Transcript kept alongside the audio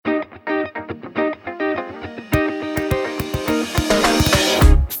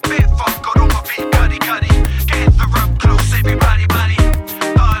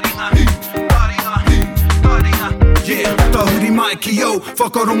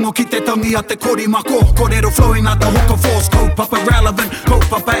whakarongo ki te tangi a te korimako. Kōrero flowing out the hook of force. Kaupapa relevant,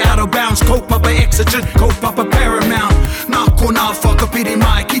 kaupapa out of bounds, kaupapa exigent, kaupapa paramount. Nā kona whakapiri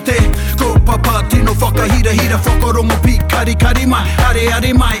mai ki te kaupapa tino whakahira hira whakarongo pi kari kari mai. Hare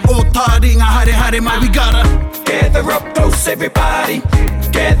hare mai, o tā ringa hare hare mai. We gotta gather up close everybody.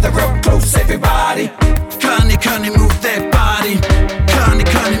 Gather up close everybody. Kani move that body. Kani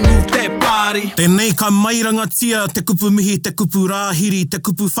move that body. Tēnei ka mairangatia, te kupu mihi, te kupu rāhiri, te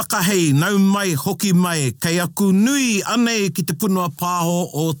kupu whakahei, nau mai, hoki mai, kei aku nui anei ki te punua pāho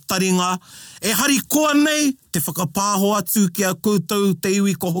o taringa. E hari koa nei, te whakapāho atu ki a koutou te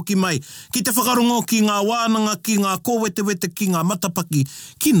iwi ko hoki mai. Ki te whakarongo ki ngā wānanga, ki ngā kōwetewete, ki ngā matapaki,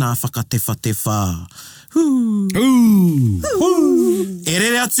 ki ngā whakatefa. E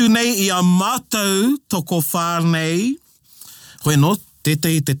rere atu nei i a mātou toko whānei. Hoi no,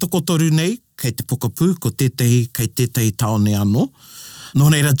 tētahi te tokotoru nei, kei te pokapū, ko tētahi kei tētahi taone anō.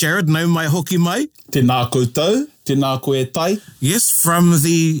 Nō reira, Jared, nau mai hoki mai. Tēnā koutou, tēnā koe tai. Yes, from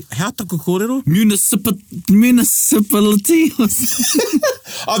the, how taku kōrero? Municipality.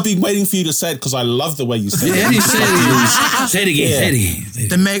 I've been waiting for you to say it because I love the way you say it. How do you say it? Say it again.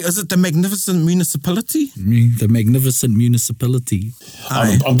 Is it the Magnificent Municipality? The Magnificent Municipality.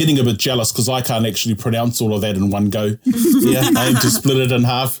 I'm getting a bit jealous because I can't actually pronounce all of that in one go. Yeah, I had to split it in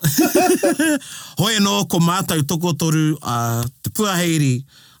half. Hoi no, ko mātou tokotoru, te puaheiri,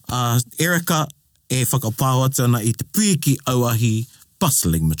 Erica, e whakapāho atu ana i te puiki auahi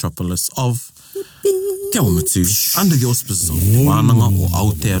bustling metropolis of Te Aomatu, under the auspices of te wānanga o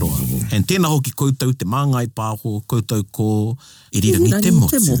Aotearoa. And tēnā hoki koutou te māngai pāho, koutou ko Irirangi te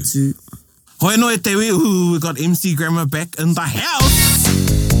motu. Hoi no e te we, we got MC Grammar back in the house.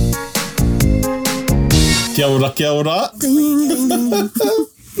 Kia ora, kia ora. Ding, ding, ding.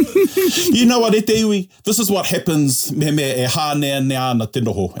 You know what, e te iwi, this is what happens me e hānea ne ana te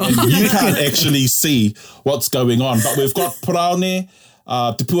noho. And you can't actually see what's going on. But we've got Praone,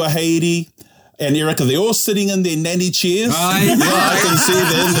 Te Puaheiri, and Erica, they're all sitting in their nanny chairs. Aye. Yeah, I can see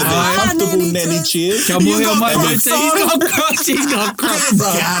them. They're comfortable nanny chairs. Ka mohe o mai mai te, he's not cross.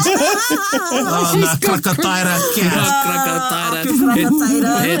 Oh, nā krakataira cat. Krakataira.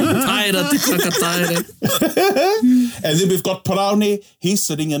 He taira te krakataira. And then we've got Praone, he's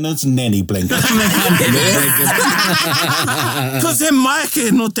sitting in his nanny blanket. Because he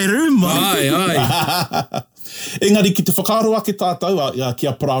maike no te rūma. Ai. Engari, ki te whakaaro ake tātou, ki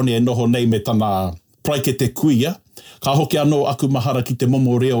a Praone e noho nei me tana praikete kuia, ka hoki anō aku mahara ki te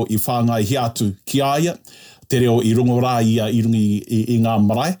momo reo i whāngai hiatu ki aia, te reo i rongo rā ia i rungi i ngā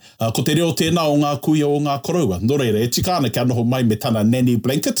marae. Ko te reo tēnā o ngā kuia o ngā koroua. Nō reira, e tikāna kia noho mai me tana nanny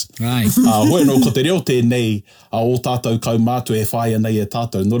blanket. Ai. Hoi no, ko te reo tēnei o tātou kaumātu e whāia nei e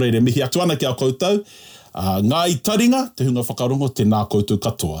tātou. Nō reira, mihi atu ana ki a koutou. Ngā i taringa, te hunga whakarongo, tēnā koutou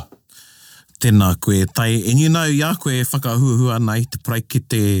katoa. Tēnā koe tai. And you know, ia koe whakahuahua nei te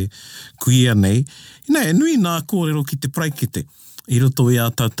praikete kuia nei. You know, e nui nā kōrero ki te praikete. I roto i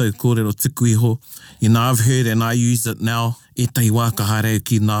a tātou kōrero tuku iho. You know, I've heard and I use it now. E tai wākaha reo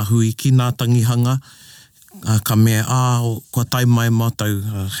ki nā hui, ki nā tangihanga. Ka mea, kua tai mai mātou,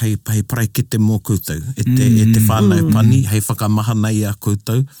 hei praikete mō koutou. E te whānau pani, hei whakamaha nei a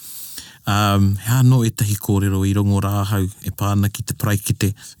koutou. Hea no e tahi kōrero i rongo rāhau e pāna ki te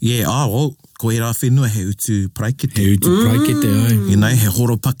praikete. Yeah, ko e rā whenua he utu praikete. He utu praikete, ai. You know, he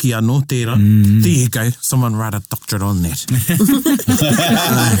horopaki anō tērā. There you go, someone write a doctorate on that.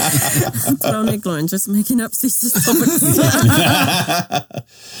 Praone Glenn, just making up thesis topics.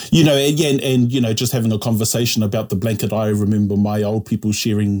 You know, and, you know, just having a conversation about the blanket. I remember my old people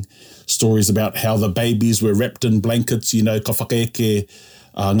sharing stories about how the babies were wrapped in blankets, you know, ka whakaeke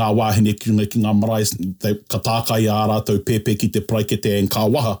ngā wāhine ki ngā marae, ka tākai ā rātou pepe ki te praikete and ka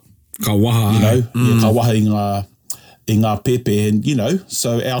waha. Ka waha, you know, ka waha i ngā pepe. And, you know,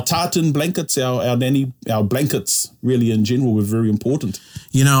 so our tartan blankets, our blankets really in general were very important.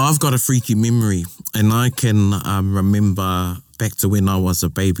 You know, I've got a freaky memory and I can remember back to when I was a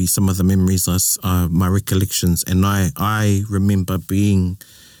baby, some of the memories, my recollections, and I remember being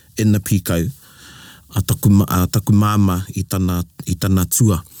in the piko, taku māma i tana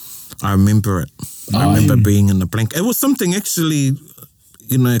tua. I remember it. I remember being in the blanket. It was something actually,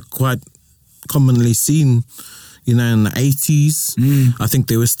 you know, quite commonly seen, you know, in the 80s. I think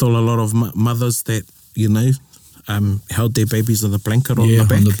there were still a lot of mothers that, you know, held their babies on the blanket on the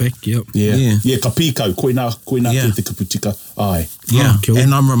back. On the back, yep. Yeah, ka pīkau, koina Yeah. te kaputika. Ai. Yeah, cool.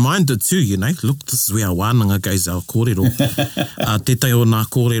 And I'm reminded too, you know, look, this is where our wānanga goes, our kōrero. Tētai o nā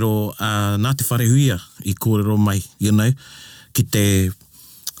kōrero, nā te wharehuia i kōrero mai, you know, ki te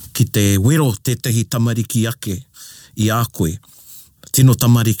wero tētahi tamariki ake i a koe. tino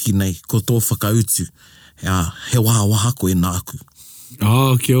tamariki nei, ko tō whakautu. He waha koe nāku.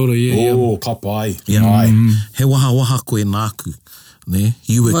 Oh, kia ora, yeah. Oh, ka pai. Yeah. Ai. He waha koe nāku. Ne?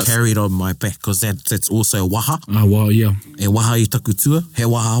 You were carried on my back, because that's also waha. Well, yeah. E waha I taku tua, he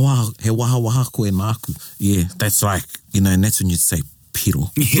waha koe nāku. Yeah, that's like, and that's when you say piro.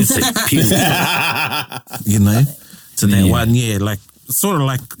 Yes, piro. You know? So that one, like, sort of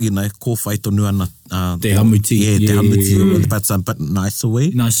like, ko whai tonu ana. Te hamuti. Yeah, te hamuti, but nicer way.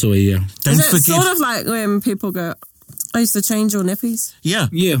 Nice way, yeah. Don't Is it forget. sort of like when people go, I used to change your nappies? Yeah.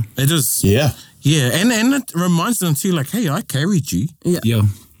 Yeah. It is. Yeah. Yeah, and it reminds them too, like, hey, I carried you. Yeah. Yeah.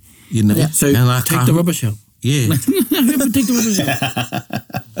 You know? So, and I take the rubbish out. Yeah. Take the rubbish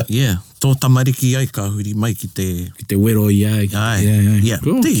out. Yeah. Tō tamariki ai ka huri mai ki te... Ki te wero i ai. Ai. Yeah.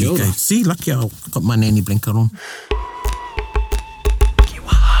 Cool. There you Kia go. ora. See, lucky I got my nanny blanket on.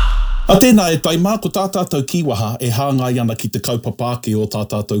 A tēnā e taimā, ko tā tātou kiwaha e hāngai ana ki te kaupapāke o tā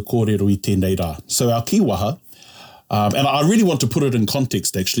tātou kōrero I tēnei rā. So our kiwaha, and I really want to put it in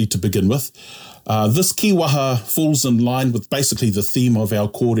context actually to begin with, this kiwaha falls in line with basically the theme of our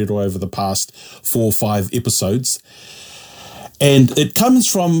kōrero over the past 4 or 5 episodes. And it comes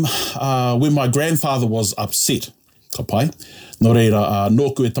from when my grandfather was upset, ka pai. Nō reira,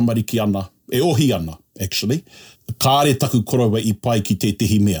 nōku e tamariki ana, e ohi ana, actually. Kāre taku koraua I pai ki te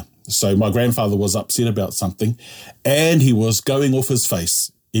tehi mea. So my grandfather was upset about something and he was going off his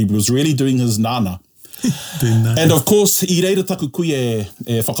face. He was really doing his nana. And of course, I reira taku kui e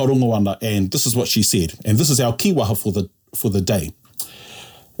whakarongo ana, and this is what she said. And this is our kiwaha for the day.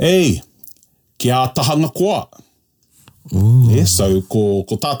 Ei, kia tahanga koa. Yeah, so ko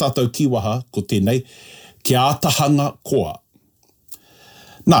tā tātou kiwaha, ko tēnei, kia tahanga koa.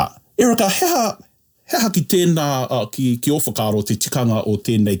 Nā, Erika, heha ki tēnā, ki o whakaro te tikanga o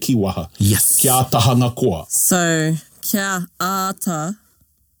tēnei kiwaha. Yes. Kia tahanga koa. So, kia ata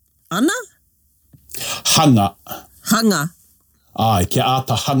ana? Hanga. Hanga. Ai, kia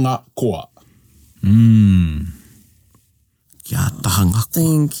ata hanga koa. Kia tahanga.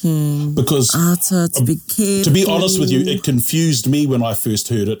 Thinking. Because Ata, to be careful. to be honest with you, it confused me when I first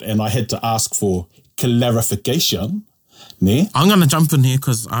heard it, and I had to ask for clarification. Ne? I'm going to jump in here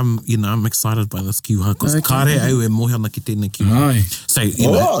because I'm excited by this kiwaha because kāre au e mohi ana ki tēnei kiwaha. Ai. So,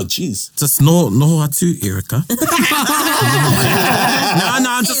 Oh, jeez. just noho atu, Erika. No,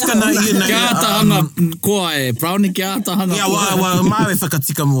 I'm just going to, Kia tahanga koa e, Brownie, kia tahanga Yeah, koa. well, mai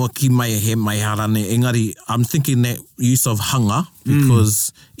whakatika mua ki mai he mai harane. Engari, I'm thinking that use of hanga,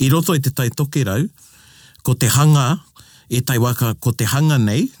 because I roto I te tai toke rau, ko te hanga, e tai waka, ko te hanga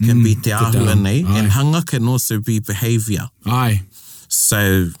nei, can be te āhua nei, Ai. and hanga can also be behaviour. Ai.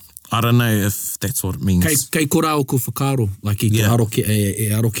 So, I don't know if that's what it means. Kei kora o ku whakaro, like I te Yeah. aroke, e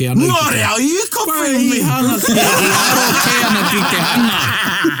aroke ana. No, reo, you copying me. E aroke ana ki te hanga.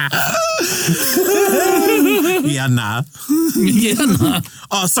 Yeah, nah. Yeah, nā.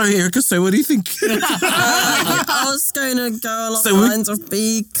 Oh, sorry, Erika, so what do you think? I was going to go along So the we- lines of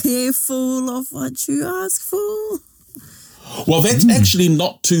be careful of what you ask for. Well, that's actually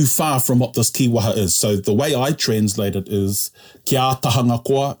not too far from what this kiwaha is. So the way I translate it is kia tahanga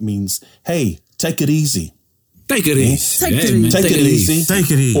koa means, hey, take it easy. Take it easy. Take it man, easy. Take it easy.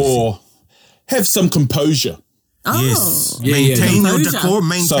 Take it easy. Or have some composure. Oh. Yes. Yeah, yeah. Maintain your Composure. decorum.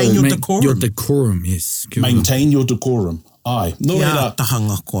 Maintain So- your Your decorum. decorum, yes. Kia ora. Maintain your decorum. Ai. No Kia reira,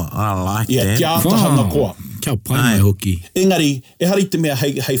 tahanga koa. I like yeah, that. kia tahanga koa. Kia pai mai hoki. Engari, e hari te mea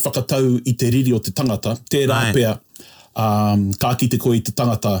hei whakatau I te riri o te tangata, tērā Ai. pea, kā ki te koe I te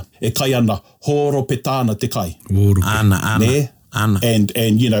tangata, e kai ana, horopetāna te kai. Wōru. Ana. Ne? Ana. And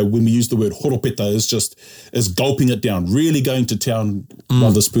when we use the word horopeta, is gulping it down, really going to town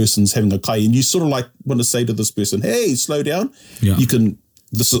while this person's having a kai. And you sort of like want to say to this person, hey, slow down. Yeah. You can,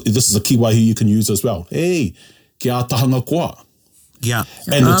 this is a kiwahi you can use as well. Hey, kia tahanga koa. Yeah.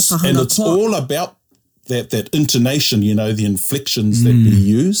 And Kia it's tahanga koa. all about that intonation, the inflections that we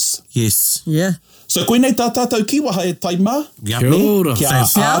use. Yes. Yeah. So koinei tā tātou kiwaha e taima. Yep. Kia ora. Kia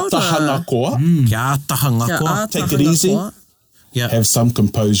So- ātahanga koa. Kia tahanga Kia koa. ata Take it hanga easy. koa. Yeah. Have some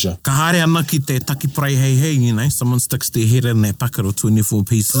composure. Ka haere ana ki te taki prai hei, someone sticks their head in that packet of 24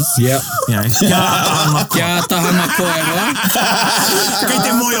 pieces. Yeah. Kia tahanga koa. Kia tahanga koa e roa. Kei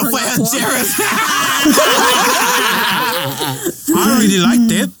te moia whai a Jared. I really like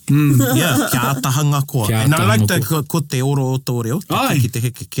that. Yeah, kia tahanga koa. Kia And I like tahanga that ko te oro o tō reo. Ai. Ki te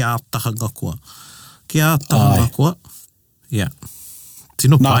heke kia tahanga koa. Kia tahanga Ai. koa. Yeah.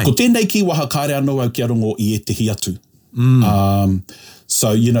 Tino Nā, pai. ko tēnei kiwaha kāre anō au kia rongo I e tehi atu.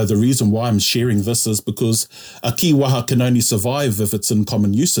 So, you know, the reason why I'm sharing this is because a kiwaha can only survive if it's in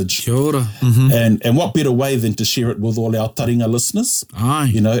common usage. Kia ora. And what better way than to share it with all our taringa listeners,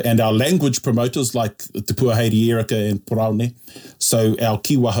 Aye. you know, and our language promoters like Te Puaheiri Erika and Poraone, so our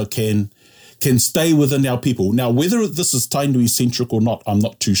kiwaha can stay within our people. Now, whether this is Tainui-centric or not, I'm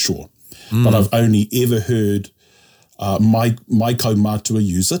not too sure. But I've only ever heard my kaumātua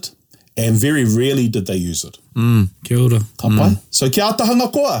use it, and very rarely did they use it. Kia ora. Ka pai? So kia tahanga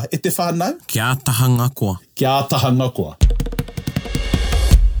koa e te whānau? Kia tahanga koa. Kia tahanga koa.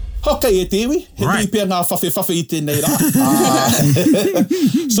 Okay, e te iwi. He Right. pia ngā whawhi I tēnei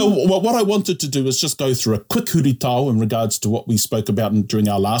rā. So what I wanted to do is just go through a quick huritau in regards to what we spoke about during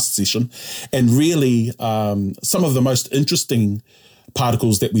our last session, and really some of the most interesting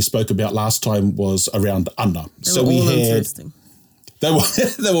particles that we spoke about last time was around ana. They were all interesting. They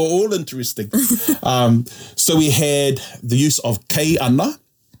were all interesting. So we had the use of kei ana.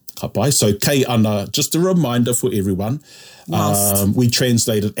 Ka pai. So kei ana, just a reminder for everyone. We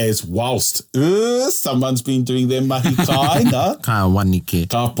translate it as whilst. Someone's been doing their mahi kai, na? Ka wanike.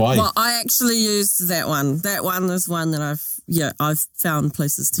 Ka pai. Well, I actually used that one. That one is one that I've found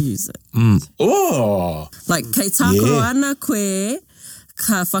places to use it. Oh, Like, kei tākoro Yeah. ana koe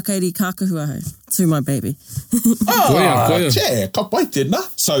ka whakairi kākahua hau to my baby. Koia. yeah, ka pai tēnā.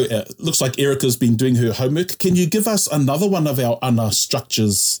 So looks like Erica's been doing her homework. Can you give us another one of our ana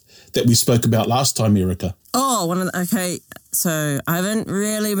structures that we spoke about last time, Erica? Okay, so I haven't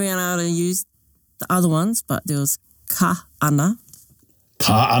really been able to use the other ones, but there was ka ana.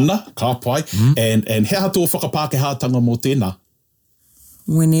 Ka ana, ka pai. And hea tō whakapākehātanga mō tēnā?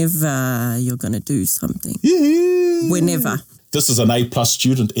 Whenever you're going to do something. Yeah. Whenever. This is an A+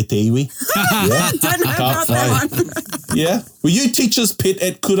 student e te iwi. Yeah. Don't know about that one. Yeah. Were you teacher's pet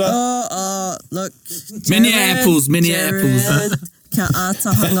at Kura? Look. Many Jared, apples. Kia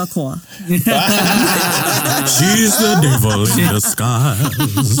ātahanga koa. She's the devil in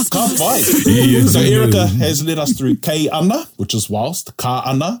disguise. Ka pai. So Erica has led us through kei ana, which is whilst, ka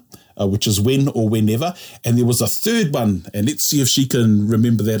ana, which is when or whenever, and there was a third one, and let's see if she can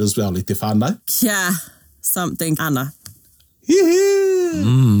remember that as well. E te whānau. Kia something ana.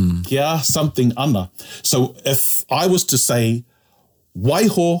 Yeah. Kia something ana. So if I was to say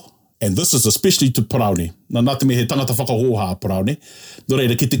waiho, and this is especially to Poraone, nā te me he tangata whakahoha Poraone, no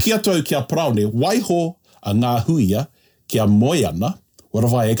reira, ki te kia tau kia Poraone, waiho a ngā huia kia moe ana, what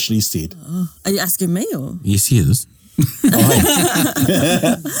have I actually said? Are you asking me or? Yes, he is.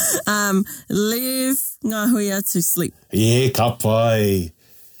 Leave ngā huia to sleep. Yeah, ka pai.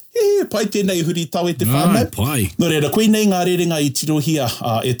 Pai tēnei huri tau e te whānau. Pai. No reira, koe nei ngā rerenga I tirohia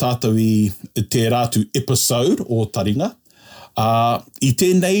e tātou I te rātu episode o taringa. I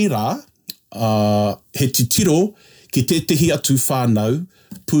tēnei rā, he titiro ki te tehi atu whānau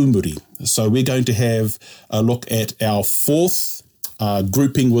pūmuri. So we're going to have a look at our fourth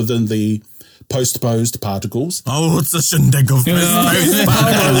grouping within the postposed particles. Oh, it's a shindig of postposed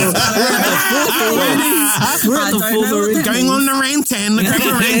particles. We're at the fourth already. Going on the rantan, the grab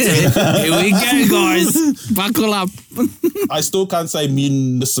a rantan. Here we go, guys. Buckle up. I still can't say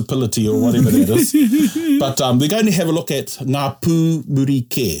municipality or whatever that is. But we're going to have a look at ngā pūmuri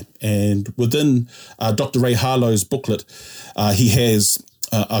ke. And within Dr. Ray Harlow's booklet, he has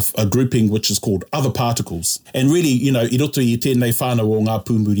a grouping which is called other particles. And really, you know, I roto I tēnei whānau o ngā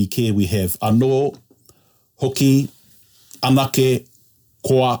pūmuri ke, we have anō, hoki, anake,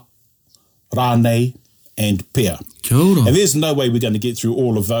 koa, rānei, and pea. Kia ora. And there's no way we're going to get through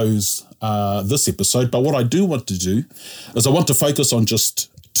all of those this episode, but what I do want to do is I want to focus on just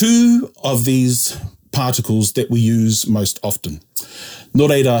two of these particles that we use most often. Nō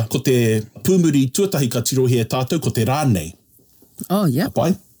reira, ko te pūmuri tuatahi ka tirohi e tātou, ko te rānei. Oh, yeah.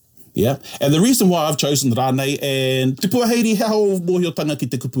 Pai? Yeah. And the reason why I've chosen rānei, and te puaheiri, how mōhiotanga ki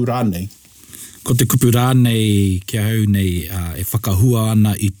te kupu rānei? Ko te kupu rānei kia hau nei e whakahua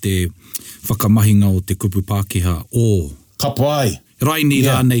ana I te whakamahinga o te kupu Pākehā o. Ka pai. Raini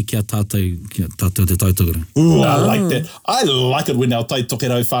rānei kia tātou te tautokera. Ooh, I like that. I like it when our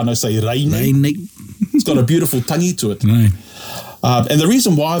taitokerau whānau say rainei. Raini. It's got a beautiful tangi to it. No. And the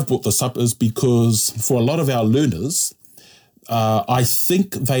reason why I've brought this up is because for a lot of our learners, I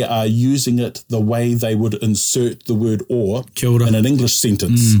think they are using it the way they would insert the word or Kia ora. in an English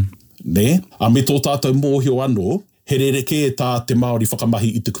sentence. Ne? A me tō tātou mōhio anō, he rereke e tā te Māori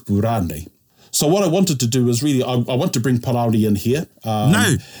whakamahi I te kupu rānei. So what I wanted to do is really, I want to bring Parauti in here.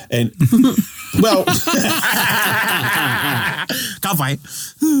 No. And, well, Ka whai.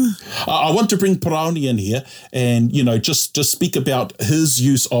 I want to bring Parauti in here and, you know, just speak about his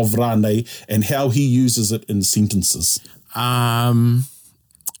use of rānei and how he uses it in sentences.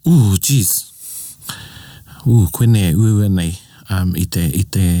 Geez. Koe ne ua nei i te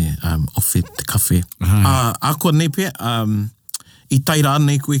ofe te kawhe. A koa nei pia, i tai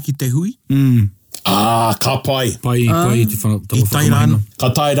rānei koe ki te hui. Ka pai. Pai te I tai rānei. Ka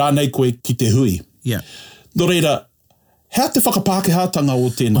tai rānei koe ki te hui. Yeah. Nō reira, how te whakapākehātanga o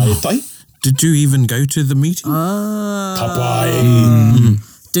tēnā e tai? Did you even go to the meeting? Ka pai.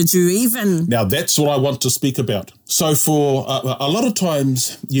 Did you even? Now, that's what I want to speak about. So for a lot of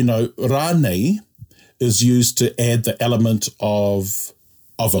times, you know, rānei is used to add the element of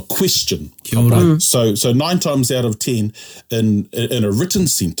a question. Kia ora. Right? So 9 times out of 10 in a written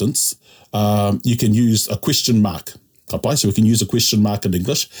sentence, you can use a question mark. Ka pai, so we can use a question mark in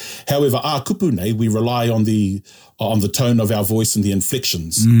English. However, a kupu nei, we rely on the tone of our voice and the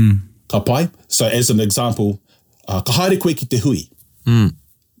inflections. Ka pai. So as an example, ka haere koe ki te hui.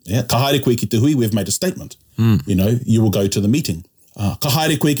 Yeah, ka haere koe ki te hui, we've made a statement. You know, you will go to the meeting. Ka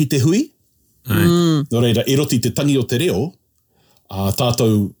haere koe ki te hui? Nō reira, e roti te tangi o te reo,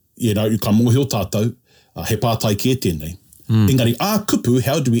 tātou, you know, ka mōhi o tātou, he pātai ki e tēnei. Engari, kupu,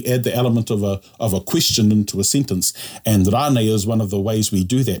 how do we add the element of a question into a sentence? And rānei is one of the ways we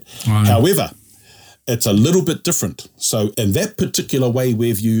do that. However, it's a little bit different. So in that particular way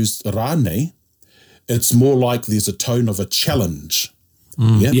we've used rānei, it's more like there's a tone of a challenge.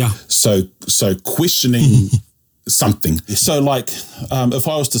 Yeah. So questioning something. So like, if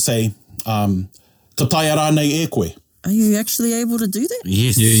I was to say, ka taia rānei e koe. Are you actually able to do that?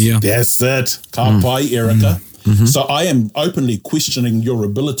 Yes. Yeah. That's it. Ka pai, Erica. So I am openly questioning your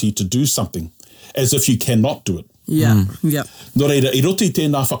ability to do something as if you cannot do it. Yeah. Yeah. Nō reira, I roti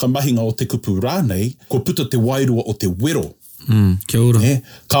tēnā whakamahinga o te kupu rānei, ko puta te wairua o te wero. Kia ora.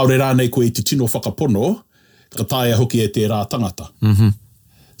 Kaore rānei koe i te tino whakapono, ka taia hoki e te rā tangata.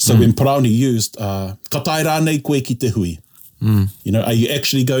 So when Parauti used, ka tai rānei koe ki te hui. You know, are you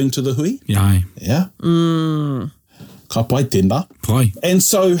actually going to the hui? Yeah. Yeah. Ka pai tēnā. Pai. And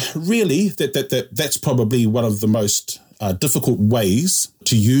so really, that's probably one of the most difficult ways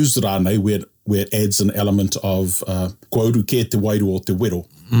to use rānei where it adds an element of ko auru ke te wairu o te wero,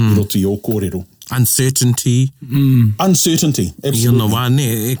 i roto i o kōrero. Uncertainty. Uncertainty, I absolutely. ono wā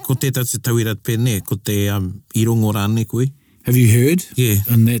ne, ko tētā te tauira pēne, ko te i rongo rānei koe. Have you heard? Yeah.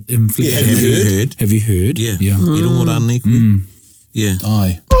 And that inflection. Yeah, have you heard? Have you heard? Yeah. Yeah. I rongo rānei koe. Yeah.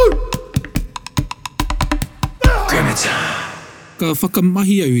 Ai. Ka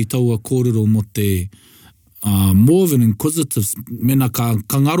whakamahi au I taua kōrero mo te more of an inquisitive, mena ka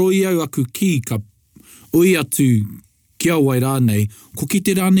ngaro I au aku ki, ka ui atu kia wai rānei, ko ki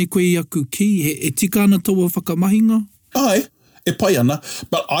te rānei koe I aku ki, he tika ana taua whakamahinga? Ai, e pai ana.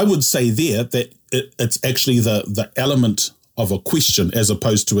 But I would say there that it's actually the element of a question as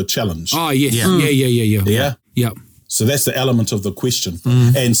opposed to a challenge. Yes. Yeah. Yeah. Yeah. So that's the element of the question.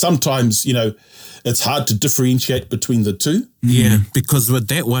 And sometimes, you know, it's hard to differentiate between the two. Yeah, because with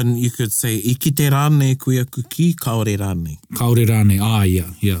that one, you could say, I ki te rānei koe aku ki, kaore rānei. Kaore rānei,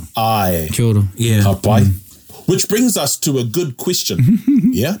 yeah. Ai. Kia ora. Yeah. Ka pai. Which brings us to a good question.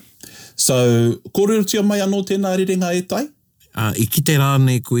 Yeah. So, kōrero tia mai anō tēnā rerenga e tai? I ki te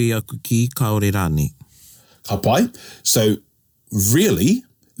rānei koe aku ki, kaore rānei. Ka pai. So, really,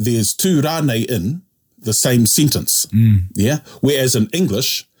 there's two rānei in the same sentence. Yeah. Whereas in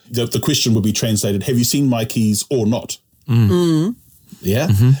English, the question would be translated, have you seen my keys or not? Yeah.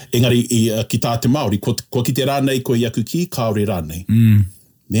 Engari, ki tā te Māori, ko ki te rānei koe aku ki, kaore rānei.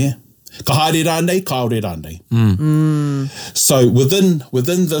 Yeah. Ka haere rānei, kaore rānei. So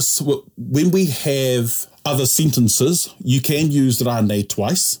within this, when we have other sentences, you can use rānei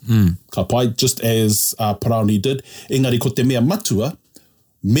twice. Ka pai, just as Parauti did. Engari, ko te mea matua,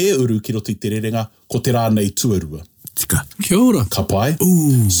 me uru ki roto I te rerenga, ko te rānei tuarua. Tika. Kia ora. Ka pai.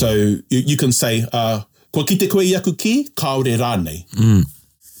 So you can say, ko ki te koe I aku ki, kaore rānei.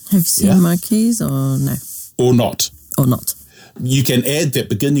 Have you seen my keys or no? Or not. Or not? You can add that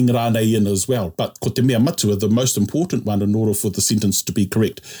beginning rānei in as well. But ko te mea matua, the most important one in order for the sentence to be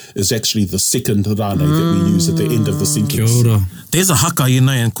correct is actually the second rānei that we use at the end of the sentence. Kia ora. There's a haka, you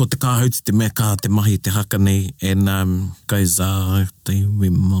know, and ko te kāhauti te mea kā te mahi te haka nei, and kai zā, te we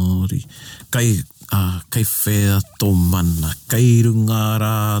Māori, kai whea tō mana, kai runga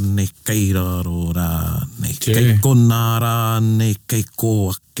rānei, kai raro rānei, kai kona rānei, kai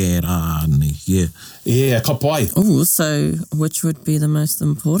kōake rānei, yeah. Yeah, ka pai. Oh, so which would be the most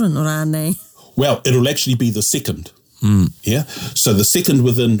important, rānei? Well, it'll actually be the second. Yeah. So the second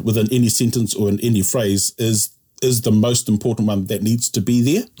within any sentence or in any phrase is the most important one that needs to be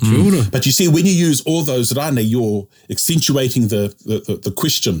there. But you see, when you use all those rānei, you're accentuating the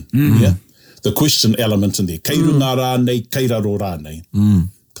question. Yeah. The question element in there. Kei runga rānei, kei raro rānei.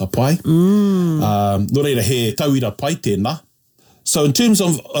 Ka pai. No reira he tauira pai tēnā. So in terms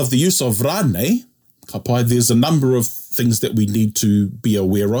of the use of rānei, ka pai, there's a number of things that we need to be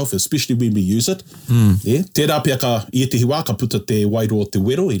aware of, especially when we use it. Yeah. Tērā pia ka i te hiwa, ka puta te wairo o te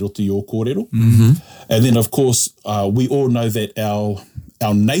wero, i roto i o kōrero. And then, of course, we all know that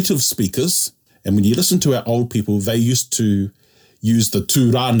our native speakers, and when you listen to our old people, they used to use the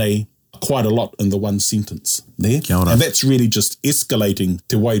tū rānei quite a lot in the one sentence. There. Kia ora. And that's really just escalating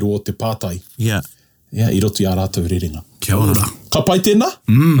te wairo o te pātai. Yeah. Yeah, i roto i a rātou rerenga. Kia ora. Ka pai tēnā?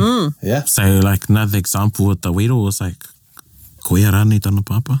 Yeah. So, like, another example with the wero was like, koia rānei tana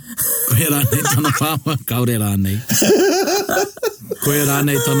pāpā? Koe rānei tana pāpā, kaore rānei. Koe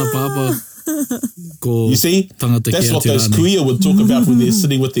rānei tana pāpā, ko You see, tangata that's kia what te those rānei. kuia would talk about when they're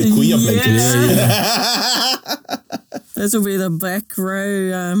sitting with their kuia blankets. This will be the back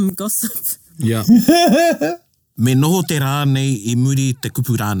row gossip. Yeah. Me noho te rānei I muri te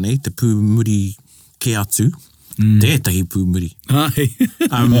kupu rānei, te pū muri ke atu, tētahi pū muri. Ai.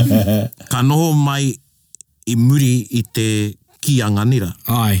 Ka noho mai I muri I te ki a nganira.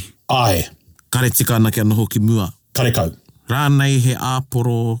 Ai. Ai, Kare tika ana kia noho ki mua. kare kau. Rānei he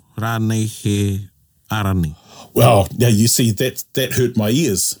āporo, rānei he arani. Well, now you see, that hurt my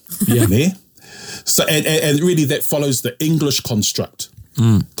ears. Yeah. There. So, and really that follows the English construct.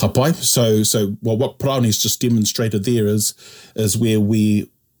 Ka pai? So, well, what Praoni's just demonstrated there is where we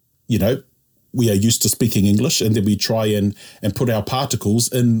are used to speaking English, and then we try and put our particles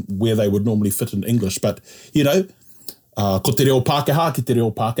in where they would normally fit in English. But, ko te reo Pākehā ki te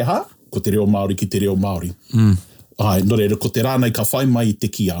reo Pākehā, ko te reo Māori ki te reo Māori. Ai, no reira, ko te rānei ka whai mai I te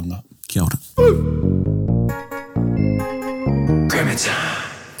kianga. Kia ora.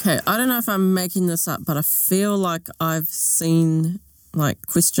 Okay, I don't know if I'm making this up, but I feel like I've seen like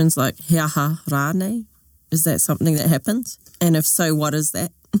questions like hea ha rānei. Is that something that happens? And if so, what is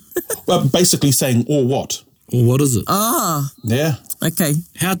that? Well, basically saying, or what? Or what is it? Yeah. Okay.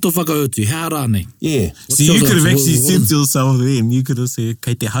 Hea tō whakautu, hea rānei. Yeah. So you could have actually What said is to yourself then, you could have said,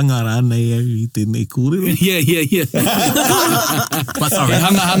 kei te hanga rānei au I tēnei kōrero. Yeah. But He sorry.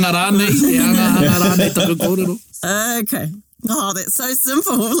 hanga rānei, he hanga rānei taku kōrero. Okay. Oh, that's so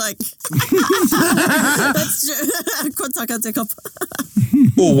simple. Like, that's true. Ko taka te kapa.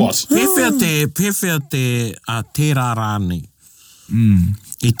 Or what? Pewhia te tērā rānei.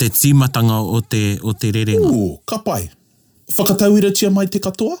 I te tīmatanga o te rerenga. Ooh, ka pai. Whakatauira tia mai te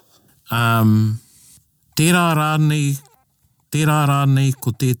katoa? Tērā rānei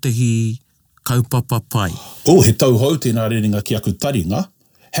ko tētahi kaupapa pai. Oh, he tauhou tēnā rerenga ki aku taringa.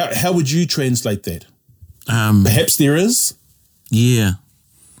 How would you translate that? Perhaps there is? Yeah.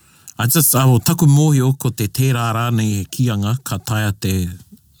 I will taku mōhio ko te tērā rānei he kianga ka taia te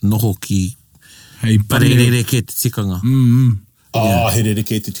noho ki Hei, parerere ke te tikanga. He rere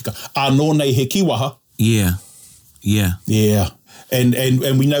ke te tika. Nō nei he kiwaha? Yeah. Yeah. And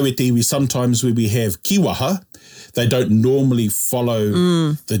we know at iwi sometimes where we have kiwaha, they don't normally follow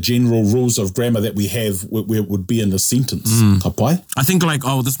the general rules of grammar that we have where it would be in a sentence. Ka pai? I think like,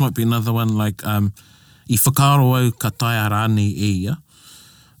 this might be another one, like, I whakaro au ka taia rānei e ia.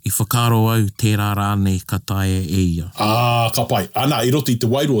 I whakaro au tērā rānei ka taia e ia. Ka pai. Ana, I roto I te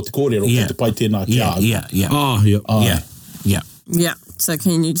wairo o te kōrero, Yeah. ko te pai tēnā ki au. Yeah. Oh, yeah. Yeah. Yeah. So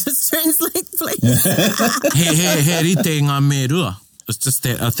can you just translate, please? He rite ngā me rua. It's just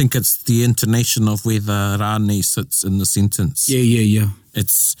that I think it's the intonation of where the rānei sits in the sentence. Yeah.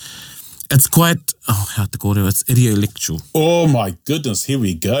 It's quite, how te kōrero, it's idiolectual. Oh my goodness, here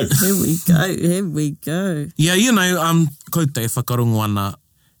we go. Here we go. Yeah, ko te whakarongo ana,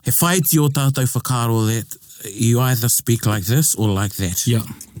 he whaiti o tātou whakaro that you either speak like this or like that. Yeah.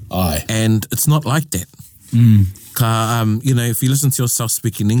 Ai. And it's not like that. Ka, if you listen to yourself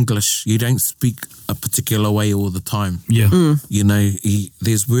speaking English, you don't speak a particular way all the time. Yeah.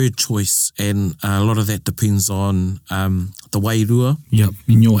 There's word choice, and a lot of that depends on the wairua. Yeah.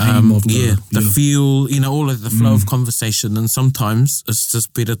 In your aim of the feel, all of the flow of conversation, and sometimes it's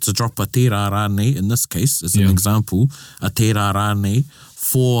just better to drop a tērā rānei, in this case, as an example, a tērā rānei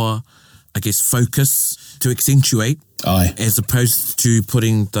for, I guess, focus, to accentuate, Ai. as opposed to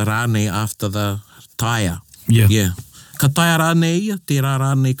putting the rānei after the taia. Yeah. Ka taia rānei ia, tērā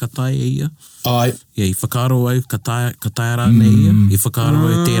rānei ka taia ia. Ai. Yeah, I whakaro au ka taia rānei ia. I whakaro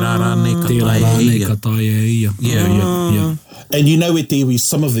au tērā rānei ka taia ia. Ka taia ia. Yeah. And you know, at iwi,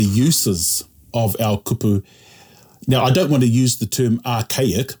 some of the uses of our kupu. Now, I don't want to use the term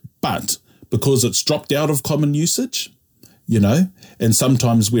archaic, but because it's dropped out of common usage, you know, and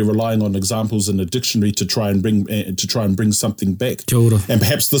sometimes we're relying on examples in a dictionary to try and bring something back. Kia ora. And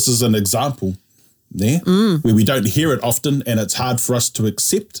perhaps this is an example there where we don't hear it often and it's hard for us to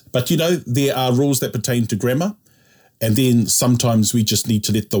accept. But, you know, there are rules that pertain to grammar, and then sometimes we just need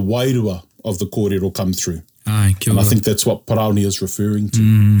to let the wairua of the kōrero come through. Ai, kia And I ora. think that's what Paraone is referring to.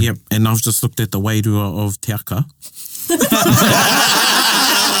 Yep, and I've just looked at the wairua of Te Aka.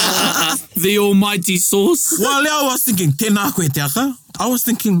 The almighty source. Well, I was thinking, tēnā koe Te Aka. I was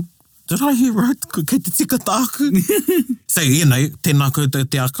thinking, did I hear right? Kei te tika tāku. So, you know, tēnā koe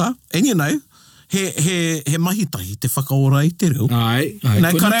Te Aka. And, you know, he mahitahi te whakaora i te reo. Ai,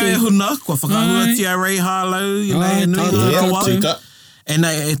 Nā kona kare huna, kua whakahua tia rei hālau, you know, Ai, e nui tātou. ngā Yeah, kawa. tika. And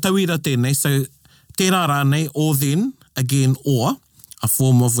e tauira tēnei, so tērā rānei, or then, again, or, a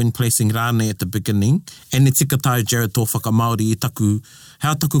form of when placing rānei at the beginning, and e tika tāu Jared tō whakamaori I taku,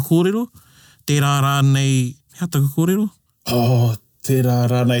 hea taku kōrero? Tērā rānei, hea taku kōrero? Oh, tērā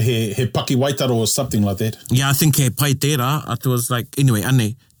rānei, he paki waitaro or something like that. Yeah, I think he pai tērā, it was like, anyway,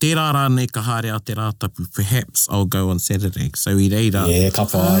 ane, tērā rānei ka haere a te rātapu, perhaps I'll go on Saturday, so I reira. Yeah, ka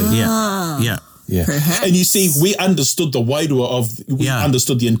whai. Yeah. Yeah. Perhaps. And you see, we understood the wairua we Yeah.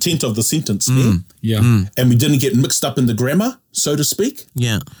 understood the intent of the sentence there, Yeah. and we didn't get mixed up in the grammar, so to speak.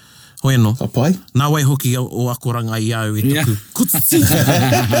 Yeah. Hoi anō. Ka pai. Nā wai hoki o akoranga I au e Yeah. taku. Kotiti.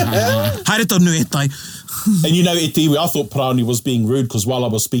 Haere tonu e tai. And you know, e te iwi, I thought Paraone was being rude because while I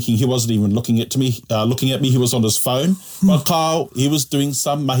was speaking, he wasn't even looking at me. He was on his phone. But Kyle, he was doing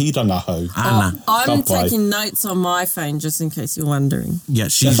some mahiranga ho. Ana. I'm Ka pai. taking notes on my phone just in case you're wondering. Yeah,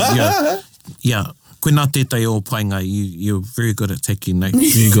 she's, yeah. Koe nā tētai o painga, you're very good at taking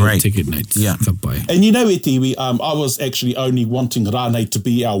notes. You got Great. ticket notes. Yeah. Ka pai. And you know, e te iwi, I was actually only wanting rānei to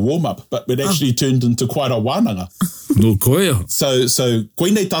be our warm-up, but it actually turned into quite a wānanga. No koea. So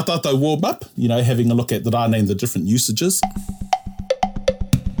koinei tā tātou warm-up, you know, having a look at the rānei and the different usages.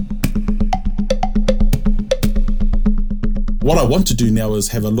 What I want to do now is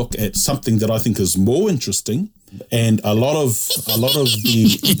have a look at something that I think is more interesting, and a lot of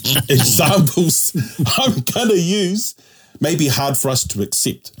the examples I'm going to use may be hard for us to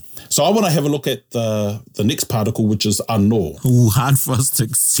accept. So I want to have a look at the next particle, which is anō. Ooh, hard for us to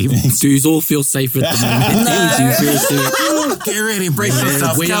accept. Do you all feel safe at the moment? Do you feel safe? Get ready, brace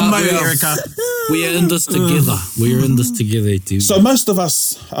yourself. we Come are- over, we are- Erica. We are in this together. We are in this together, too. So most of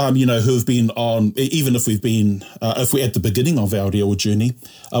us, you know, who have been on, even if we've been, if we're at the beginning of our reo journey,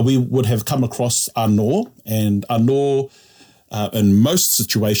 we would have come across anō, and anō in most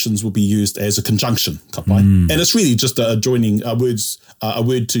situations will be used as a conjunction, ka pai. And it's really just a joining a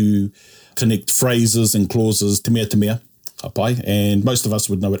word to connect phrases and clauses, te mea, ka pai, and most of us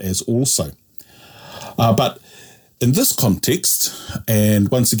would know it as also. But in this context, and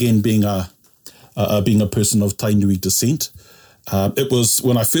once again being a person of Tainui descent, it was,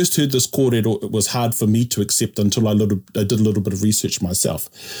 when I first heard this kōrero, it was hard for me to accept until I did a little bit of research myself.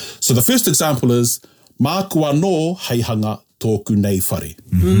 So the first example is, māku anō heihanga tōku nei whare.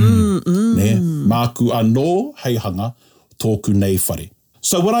 Ne? Māku anō heihanga tōku nei whare.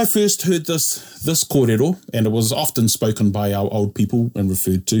 So when I first heard this kōrero, and it was often spoken by our old people and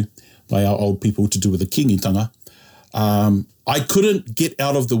referred to by our old people to do with the kingitanga, I couldn't get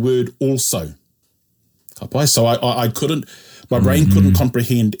out of the word also. Ka pai? So I couldn't, my brain couldn't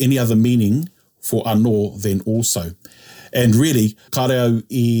comprehend any other meaning for anō than also. And really, ka reo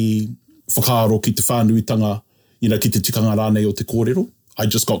I whakaaro ki te whānuitanga, you know, ki te tikanga rānei o te kōrero. I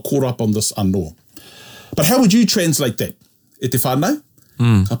just got caught up on this anō. But how would you translate that? E te whānau?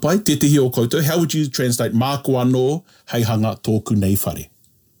 Ka pai, te tihi o koutou. How would you translate māku anō heihanga tōku nei whare?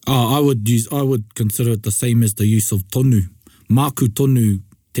 I would consider it the same as the use of tonu. Māku tonu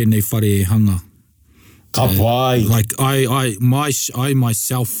tēnei whare e hanga. Ka pai. Like I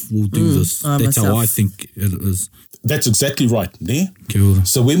myself will do this. That's how myself. I think it is. That's exactly right, ne? Kia ora.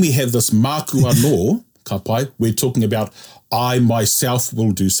 So when we have this māku anō, ka pai, we're talking about I myself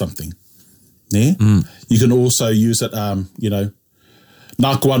will do something. Ne? You can also use it, you know,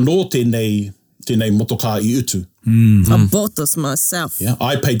 nā kua anō tēnei motoka I utu. I bought this myself. Yeah,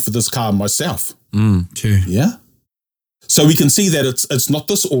 I paid for this car myself. True. Yeah. So we can see that it's not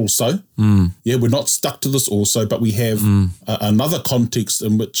this also. Yeah, we're not stuck to this also, but we have another context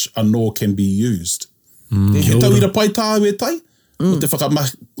in which anō can be used. He tauira pai tāu e tai, o te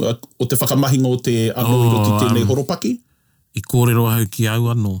whakamahinga o te anō I roti tēnei horopaki. I kōrero au ki au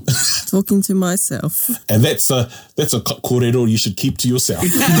anō. Talking to myself. And that's a kōrero you should keep to yourself.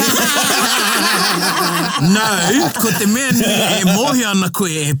 No, ko te mea ni e mohi ana koe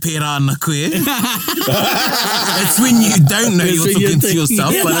e pērā ana koe. It's when you don't know you're talking to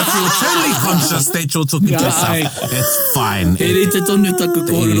yourself, but if you're totally conscious that you're talking to yourself, it's fine. E re te tonu taku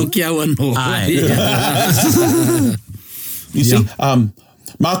kōrero ki au anō. You see,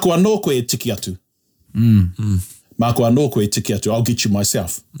 māku anō koe e tiki atu. Māku anō koe e tiki atu. I'll get you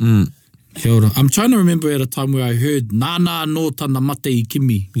myself. Kia ora. I'm trying to remember at a time where I heard nāna anō tana mate I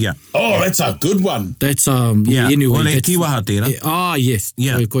kimi. Yeah. Oh, that's a good one. That's, anyway. Ole that's- tiwaha tērā. Yes.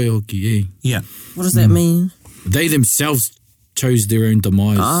 Yeah. Koe hoki, yeah. Yeah. What does that mean? They themselves chose their own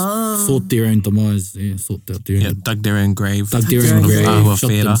demise. Sought their own demise. Yeah, sought out their own. Yeah, dug their own grave. Dug their their own own grave. grave. Shot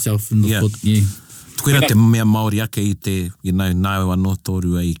Whawhera. themselves in the Yeah. foot. Yeah. Koera te mea Māori ake I te, nāu anō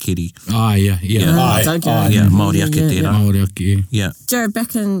tōru ai kiri. Yeah. Aye, Okay. aye. Yeah, Māori ake tērā. Māori ake, yeah. Yeah. Jared,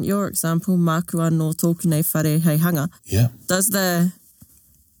 back in your example, māku anō tōku nei whare hei hanga, Yeah. does the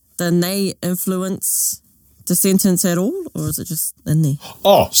nei influence the sentence at all, or is it just in there?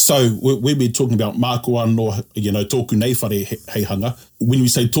 Oh, so when we're talking about māku anō, tōku nei whare hei hanga, when we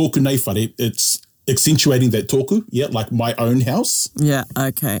say tōku nei whare, it's accentuating that tōku, like my own house, Yeah,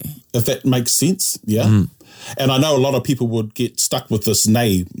 okay. if that makes sense, And I know a lot of people would get stuck with this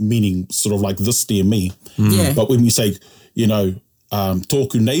nei, meaning sort of like this dear me. Yeah. But when we say,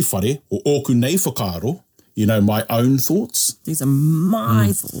 tōku nei whare, or ōku nei whakaaro, my own thoughts. These are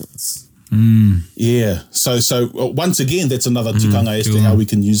my thoughts. Yeah. So once again, that's another tikanga as to how we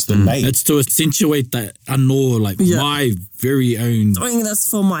can use the nei. It's to accentuate that anō, like my very own. Doing this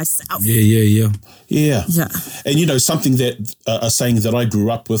for myself. Yeah. Yeah. Yeah. And something that a saying that I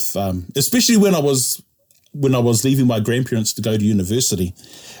grew up with, especially when I was leaving my grandparents to go to university,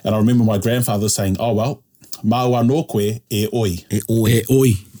 and I remember my grandfather saying, "Oh well, māua no koe e oi." E oi. E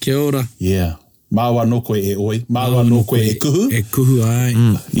oi. Kia ora. Yeah. Māua no koe e oi. Māua no koe e kuhu. E kuhu, ai.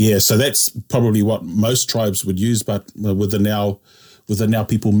 Yeah. So that's probably what most tribes would use, but with the now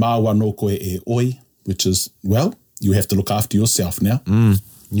people, māua no koe e oi, which is, well, you have to look after yourself now.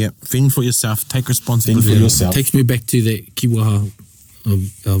 Yeah. Fend for yourself. Take responsibility. Fend for yourself. Takes me back to that kiwaha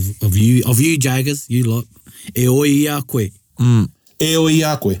of you Jaggers, you lot. E oi I a koe. E oi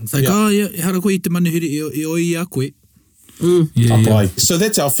a koe. It's like, hara koe I te manuhiri, e oi I a koe. Apai. So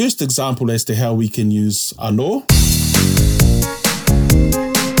that's our first example as to how we can use anō.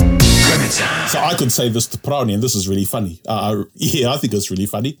 So I could say this to Praone, and this is really funny. I think it's really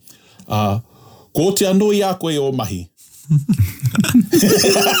funny. Ko te anō I a koe o mahi.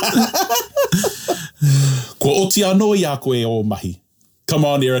 Ko o te anō I a koe o mahi. Come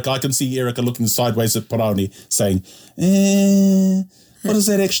on, Erica. I can see Erica looking sideways at Praone saying, what does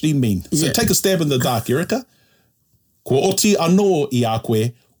that actually mean? So take a stab in the dark, Erica. Ko o te anō I a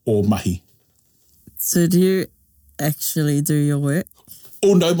koe o mahi. So do you actually do your work?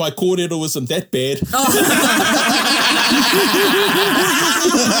 Oh no, my kōrero isn't that bad.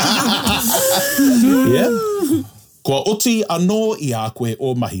 Yeah. Ko o te anō I a koe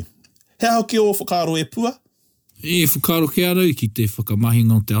o mahi. He au ki o whakaaro e pua? E whakaro ke arau ki te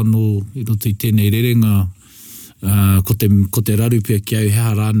whakamahinga o te anō I roto I tēnei rerenga. Ko te raru pia ki au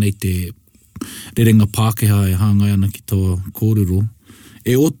hea rānei te rerenga Pākehā e hāngai ana ki tō kōrero.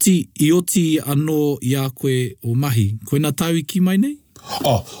 I oti anō I a koe o mahi. Koe nā tau I ki mai nei?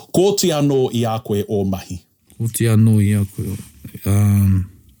 Oh, ko te anō I a koe o mahi. Oti anō I a koe o...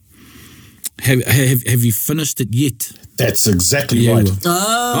 Have you finished it yet? That's exactly Yeah, right.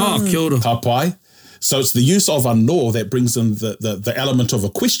 well. Kia ora. Ka pai. So it's the use of anō that brings in the element of a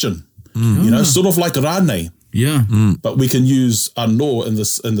question. Sort of like rānei. Yeah. But we can use anō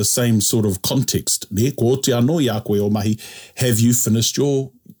in the same sort of context. Ne, ko te anō I a koe o mahi. Have you finished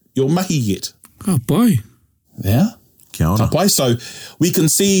your mahi yet? Ka pai. Yeah. Kia ora. Ka pai. So we can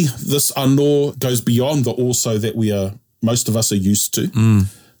see this anō goes beyond the also that most of us are used to.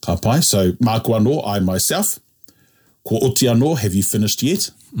 Ka pai. So māku anō, I myself. Ko o te anō, have you finished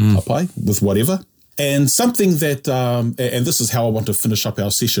yet? Ka pai, with whatever. And something that, and this is how I want to finish up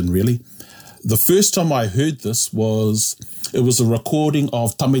our session really. The first time I heard this it was a recording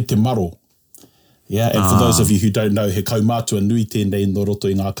of Tame Te Maro. Yeah, and for those of you who don't know, he kaumātua nui tēnei no roto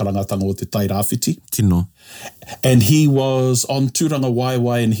I ngā karangatanga o te tai rāwhiti. Tino. And he was on Tūranga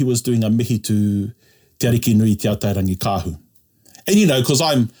Waiwai and he was doing a mihi to Te Ariki Nui Te Aotearangi Kāhu. And because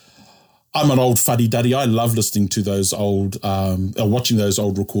I'm an old wharidari, I love listening to those watching those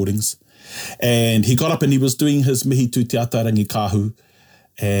old recordings. And he got up and he was doing his mihi to Te Aotearangi Kāhu.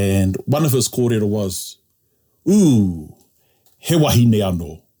 And one of his kōrero was, ooh, he wahine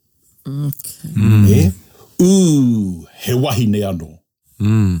anō. Okay. Yeah? Ooh, he wahine anō.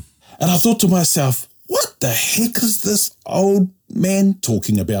 And I thought to myself, what the heck is this old man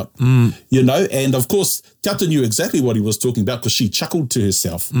talking about? You know, and of course, Te knew exactly what he was talking about because she chuckled to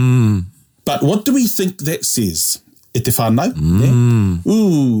herself. But what do we think that says? E te whānau?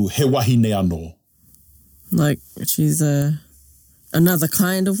 Ooh, he wahine anō. Like she's another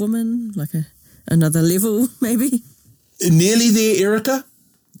kind of woman, like another level, maybe. Nearly there, Erica.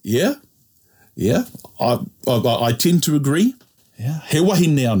 Yeah. I tend to agree. Yeah. He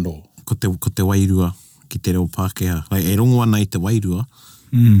wahine anō. Ko te wairua ki te reo Pākehā. Like, e rongo ana I te wairua.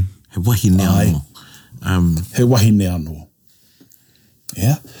 He wahine anō. He wahine anō.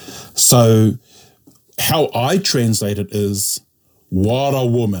 Yeah. So, how I translate it is, what a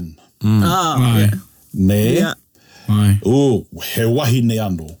woman. Yeah. Ne? Yeah. Ai. Oh, he wahine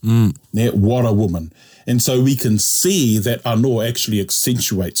anō. Ne? What a woman. And so we can see that anō actually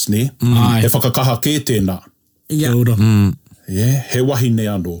accentuates, ne? Ai. He whakakaha kē tēnā. Yeah. Kia ora. Yeah, he wahine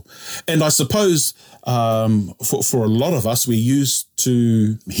anō. And I suppose for a lot of us, we're used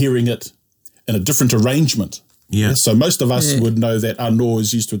to hearing it in a different arrangement. Yeah. So most of us would know that anō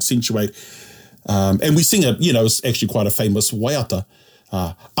is used to accentuate. And we sing it, you know, it's actually quite a famous waiata.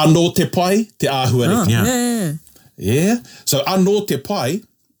 Anō te pai, te āhuareki. Yeah. Yeah. So anō te pai,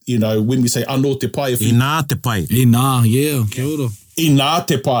 you know, when we say anō te pai, if I nā te pai. E nā, yeah, kia ora. I nā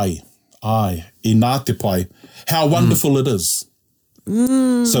te pai. Ai, I nā te pai. How wonderful it is.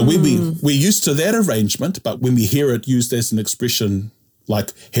 So we're used to that arrangement, but when we hear it used as an expression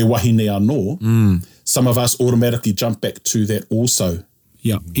like he wahine anō, some of us automatically jump back to that also.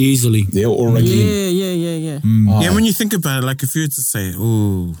 Yeah, easily. There or again. Yeah. Yeah, when you think about it, like if you were to say,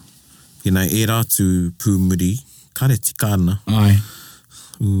 oh, you know, e rātu pūmuri, kare tika ana. Ai.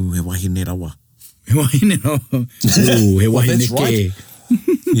 Ooh, he wahine rawa. He wahine rawa. Ooh, he wahine that's right. ke.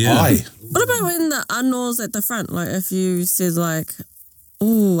 Yeah. Ai. What about when the anō's at the front? Like if you said like,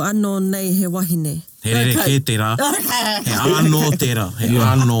 oh, anō nei he wahine. He rere ke tērā. He anō tērā. He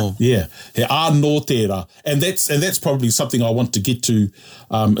anō. Yeah, he anō tērā. And that's probably something I want to get to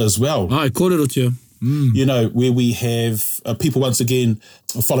as well. Ai, kōrero tia. You know, where we have people once again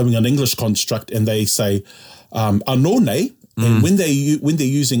following an English construct and they say anō nei, and when they're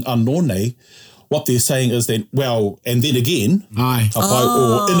using anō nei, what they're saying is then, well, and then again, Ai.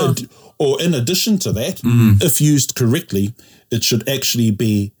 or in addition to that, if used correctly, it should actually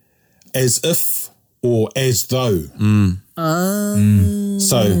be as if or as though.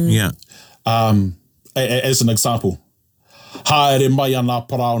 So, Yeah. as an example, haere mai ana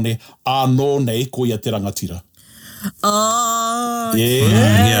paraone, anō nei ko ia te rangatira. Oh,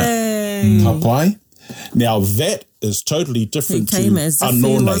 Yeah. Ka pai? Now that is totally he different came to as if he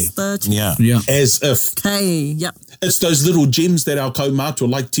anō nei. was the Yeah. Yeah. As if. K. Yep. It's those little gems that our kaumātua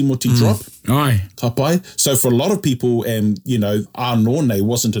like Timothy drop. Ai. Ka pai? So for a lot of people, you know, anō nei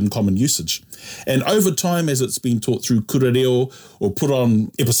wasn't in common usage. And over time, as it's been taught through kura reo or put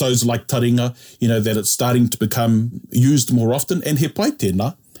on episodes like Taringa, you know, that it's starting to become used more often. And he pai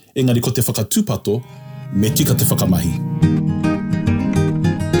tēnā, engari ko te whakatūpato, me tika te whakamahi.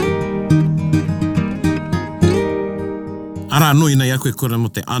 Ara anō ina ia koe kora mo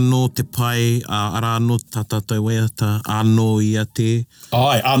te anō te pai, ara anō tā tātou waiata, anō ia te.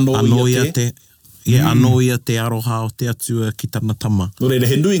 Ai, anō ia te. Yeah, anō ia te aroha o te atua ki tana tama. No reira,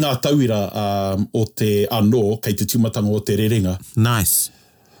 he nui ngā tauira o te anō kei te timatanga o te rerenga. Nice.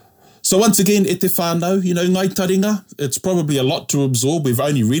 So once again, e te whānau, you know, ngai taringa, it's probably a lot to absorb. We've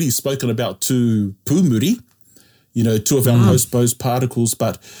only really spoken about two pūmuri, you know, two of our postposed particles,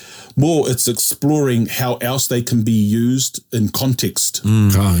 but more it's exploring how else they can be used in context.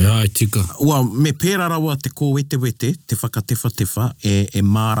 Ai, tika. Well, me pērā rawa te kōwete-wete, te whakatefa-tefa, e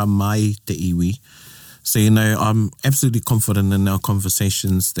māra mai te iwi. So, you know, I'm absolutely confident in our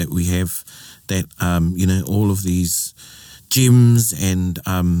conversations that we have that, you know, all of these gems and,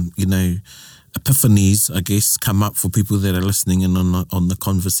 you know, epiphanies, I guess, come up for people that are listening in on the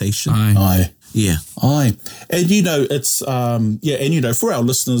conversation. Ai. Aye. Yeah. Aye. And, you know, it's, and, you know, for our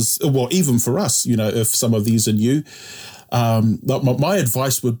listeners, well, even for us, you know, if some of these are new, my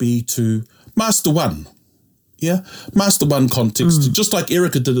advice would be to master one. Yeah. Master one context. Just like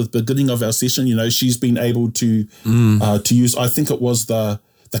Erica did at the beginning of our session, you know, she's been able to use, I think it was the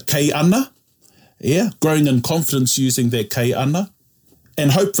kei ana. Yeah. Growing in confidence using that kei ana.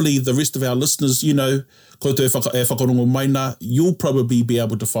 And hopefully the rest of our listeners, you know, ko te whakarongo maina, you'll probably be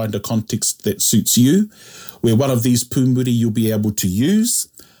able to find a context that suits you, where one of these pūmuri you'll be able to use.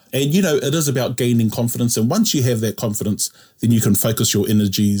 And, you know, it is about gaining confidence. And once you have that confidence, then you can focus your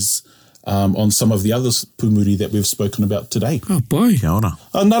energies on some of the other pūmuri that we've spoken about today. Ka pai. Kia ora.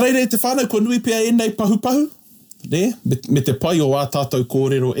 Nā reire te whānau, ko nui pia e nei pahu. me te pai o a tātou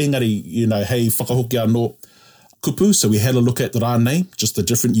kōrero, engari, you know, hei whakahoki anō kupu, so we had a look at rānei, just the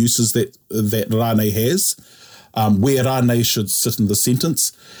different uses that rānei has, where rānei should sit in the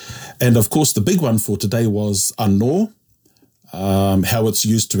sentence. And of course, the big one for today was anō, how it's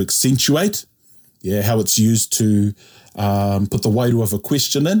used to accentuate, how it's used to put the wairu of a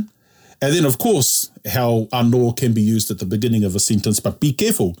question in. And then, of course, how anō can be used at the beginning of a sentence. But be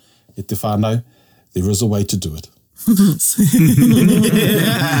careful, e te whānau, there is a way to do it.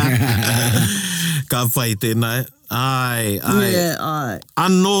 Ka whai tēnā. Ai. Yeah, ai.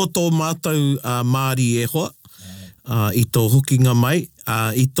 Anō tō mātou Māori e hoa, i tō hokinga mai,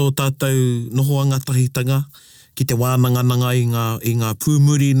 i tō tātou nohoanga tahitanga, ki te wānangananga i ngā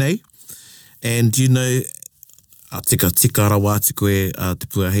pūmuri nei. And, you know, tika rawa ati koe te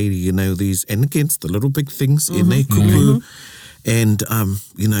puaheiri, you know, these, and again, the little big things, e nei kupu. And,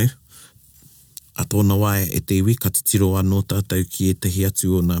 you know, a tōna wai e te iwi, ka te tiro anō tātou ki e tehi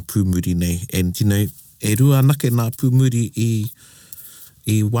atu o nā pūmuri nei. And, you know, e rua anake nā pūmuri i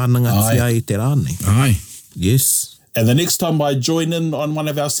wānanga tia i te rānei. Ai. Yes. And the next time I join in on one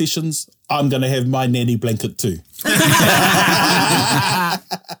of our sessions, I'm going to have my nanny blanket too.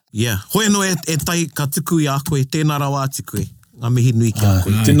 Yeah. Hoi no e tai ka tuku i a koe, tēnā rawa ati koe. Ngā mihi nui ki a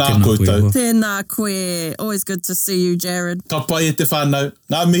koe. Tēnā koutou. Tēnā koe. Always good to see you, Jared. Ka pai e te whānau.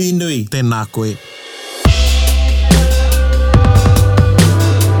 Ngā mihi nui. Tēnā koe.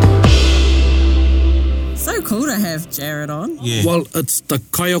 So cool to have Jared on. Yeah. Well, it's the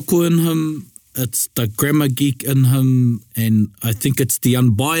kaiako in him, it's the grammar geek in him, and I think it's the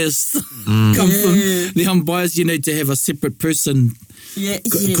unbiased come from the unbiased, you know, to have a separate person. Yeah,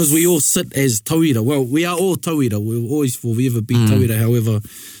 Because we all sit as tauira. Well, we are all tauira. We'll always forever be tauira. However,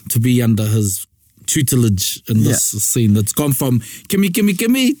 to be under his tutelage in this scene that's gone from gimme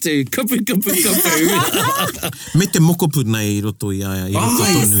to kupu. Me te mokopu nei I roto I aia, I roto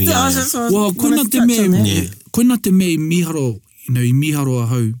tonu I aia. Well, koina te mea I miharo, you know, I miharo a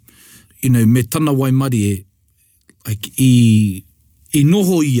hau, you know, me tana waimari e, like, I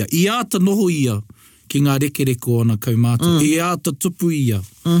noho ia, I āta noho ia, ki ngā rekereko ana kaumātua. I āta tupu ia.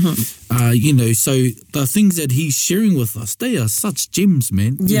 You know, so the things that he's sharing with us, they are such gems,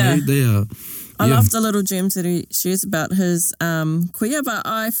 man. Yeah. You know, they are... I love the little gems that he shares about his kuia, but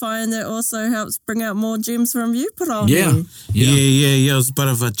I find that also helps bring out more gems from you, Paraone. Yeah. It was a bit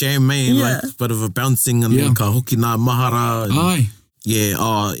of a jam, man. Like, a bit of a bouncing and ka hoki nā mahara. And, Ai.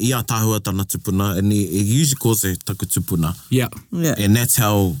 Yeah, ia tāhua tāna tupuna, and he usually calls it taku tupuna. Yeah. And that's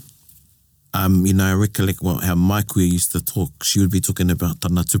how, you know, I recollect how my kuia used to talk. She would be talking about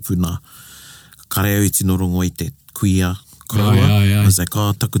tāna tupuna. Kareau I tino rongo I te kuia. Ai. I was like,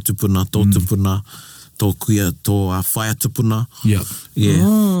 taku tupuna, tō tupuna, tō kuia, tō whaia tupuna. Yeah.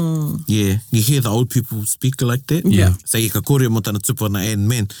 Yeah. You hear the old people speak like that. Yeah. So I ka kore mo tāna tupuna, and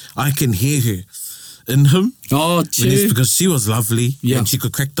man, I can hear her in him. Oh, true. Because she was lovely and she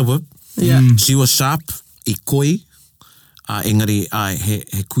could crack the whip. Yeah. She was sharp, I koi. Engari,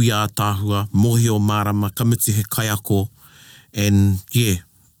 he kuia tāhua, mohi o marama, kamutu he kaiako. And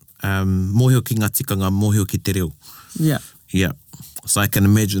mohi o ki ngā tikanga, mohi o ki te reo. Yeah. Yeah. So I can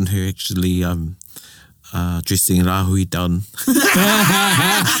imagine her actually dressing Rahui down.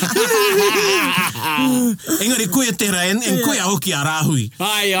 Engari, koe tera, and koe aoki a Rahui.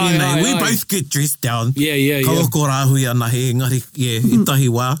 You know, we both get dressed down. Yeah. Kaoko Rahui ana he, engari, I tahi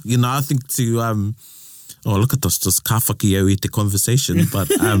wā. You know, I think to, look at us, just ka whaki au I te conversation, but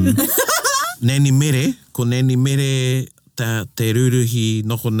Nani Mere, ko Nani Mere, te ruruhi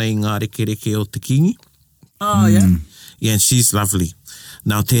noho nei ngā reke o te kingi. Oh, yeah. Yeah, and she's lovely.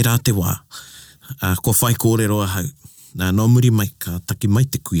 Nā tērā te wā, ko whai kōrero a hau. Nā no muri mai, ka taki mai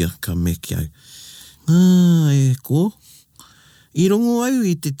te kuia, ka me ki au. E ko? I rongo au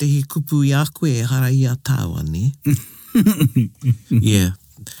I te tehi kupu I a koe e hara I a tāua, ne? Yeah.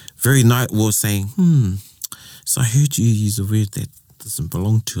 Very nice was saying, so I heard you use a word that doesn't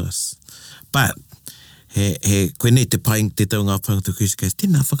belong to us. But, he koe nei te pai te tau ngā pangatu kusikais,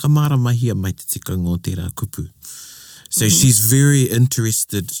 tēnā whakamara mahia mai te tikanga o tērā kupu. So she's very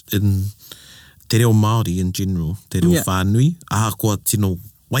interested in te reo Māori in general, te reo whānui. Aha koa tino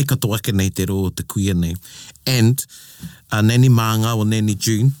waikato ake nei te reo o te kuia nei. And Nani Maanga or Nani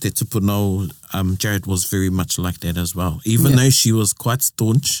June, te tupuna o Jared was very much like that as well. Even though she was quite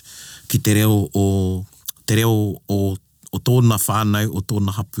staunch ki te reo o tōna whānau, o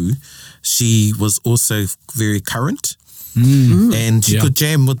tōna hapu, she was also very current. And she could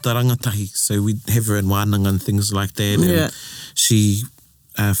jam with the rangatahi. So we'd have her in wānanga and things like that. And she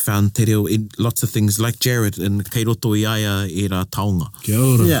found te reo in lots of things like Jared and kei roto I aia e rā taonga. Kia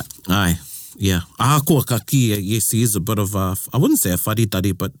ora. Yeah. Ai. Yeah. Ahakoa ka ki, yes, he is a bit of a, I wouldn't say a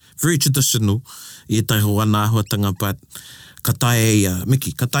wharitari, but very traditional. I tai ho ana ahuatanga, but ka tae ia,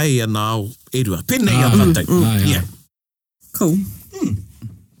 Miki, ka tae ia nā ao e rua. Pēnei a tātou. Yeah. Cool.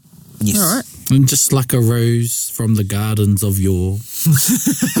 Yes. All right. And just like a rose from the gardens of yore.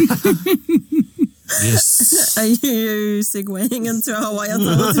 Yes. Are you segueing into our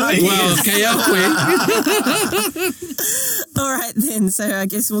waiata? Well, kei a koe. All right then, so I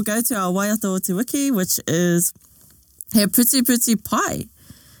guess we'll go to our waiata o te wiki, which is He Puti Puti Pai.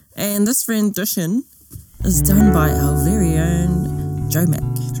 And this rendition is done by our very own Joe Mack.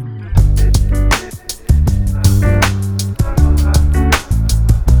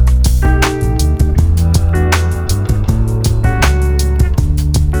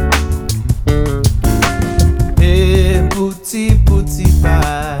 Puti puti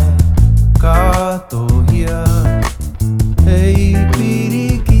pai, kato hia. Hei piri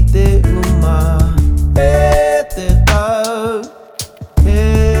ki te uma, e te tau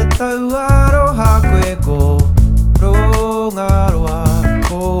aroha koe ko ronga roa,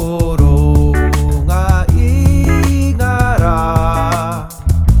 ko ronga i ngā rā.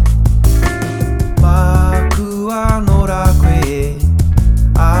 Makua nora koe,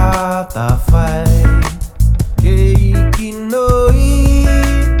 a ta whai. Kino i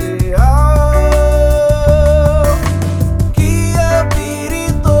te ao, kia piri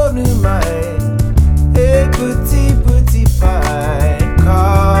tonu mai, he puti puti pai,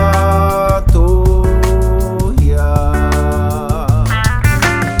 kato hia.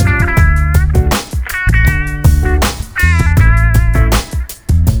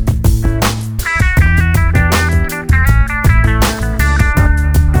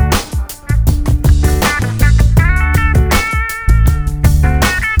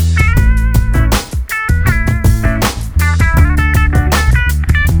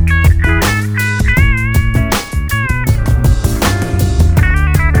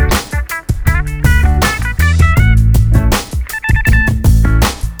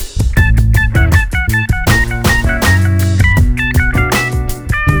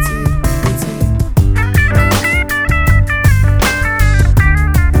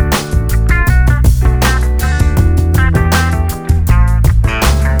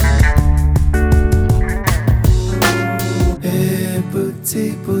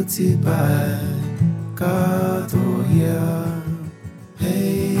 Puti puti pai, kato hia.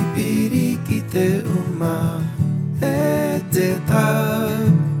 Hei piri ki te uma, e te tau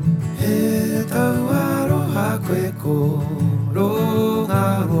aroha koe ko ronga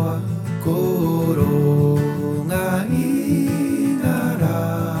roa, ko ronga i ngā rā.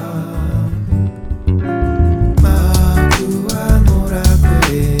 Makua nora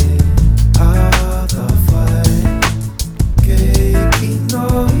koe, a ta whai. Kino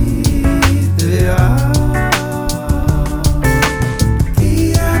i te ao,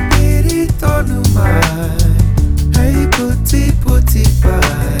 kia piri tonu mai, hei puti puti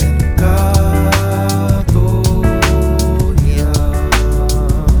pai, kato hia.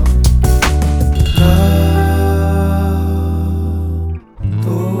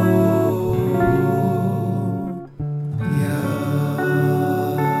 Kato hia.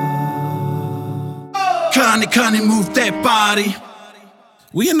 Kani move that body.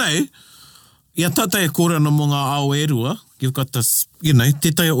 Well, you know, ia tātai e kōrero no mō ngā ao e rua. You've got this, you know,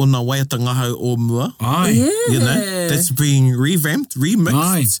 te tai o ngā waiata ngahau o mua. Aye. You know, that's being revamped, remixed.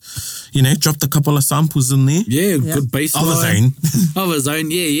 Aye. You know, dropped a couple of samples in there. Yeah, Yeah. good bass Of his line. own. Of his own,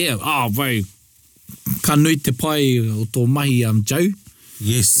 yeah. Oh, bro. Ka nui te pai o tō mahi, Joe.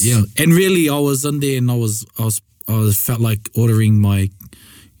 Yes. Yeah, and really I was in there and I felt like ordering my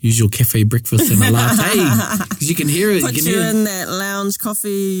usual cafe breakfast and a latte. Because you can hear it. Put you can you hear in that lounge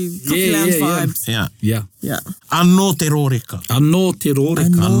coffee lounge vibes. Yeah. Yeah. Yeah. Anō te rōreka. Anō te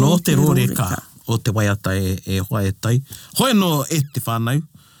rōreka. Anō te te rōreka rōreka. o te waiata e hoa e tai. Hoi no e te whānau,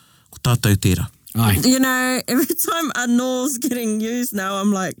 ko tātou tērā. Aye. You know, every time anor's getting used now,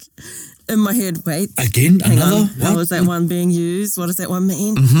 I'm like, in my head, wait. Again, Hang another? on. How What? is that one being used? What does that one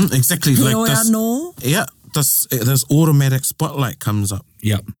mean? Exactly. He Like oi this, anō. yeah, this automatic spotlight comes up.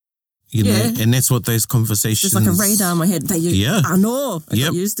 Yep. You know, Yeah. and that's what those conversations... Just like a radar in my head. They use Yeah. anō. It Yep.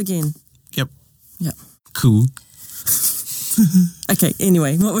 got used again. Yep. Yep. Cool. Okay,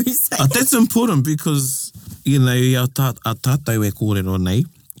 anyway, what were you saying? That's important because, you know, a tātou e kōrero nei.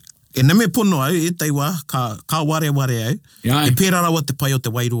 E neme pono au, e tei wā, ka ware au. Yeah. E pērā rawa te pai o te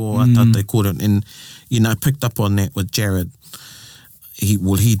wairua o a tātou kōrero. And, you know, I picked up on that with Jared. He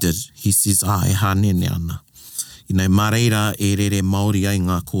did. He says, e hānene ana. You know, mā reira e rere Māori ai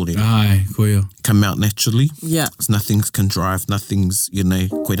ngā kōrero. Ai, koia. Come out naturally. Yeah. Nothing's contrived, nothing's, you know,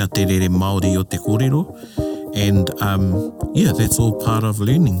 koera te rere Māori o te kōrero. And, yeah, that's all part of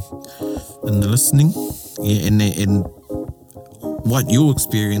learning and the listening. Yeah, and what you're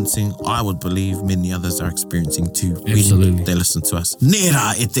experiencing, I would believe many others are experiencing too. Absolutely. When they listen to us.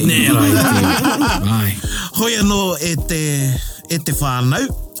 Nera e te. Nera e te. Ai. Hoi anō e te whānau.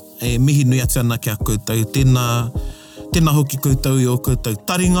 E mihi nui atu ana kia koutou. Tēnā hoki koutou i o koutou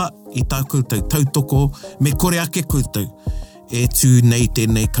taringa, i tā koutou tautoko, me kore ake koutou e tū nei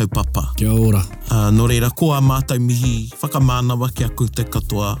tēnei kaupapa. Kia ora. Nō reira, ko a mātou mihi whakamānawa kia koutou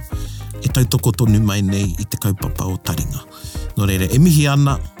katoa e tautoko tonu mai nei i te kaupapa o taringa. Nō reira, e mihi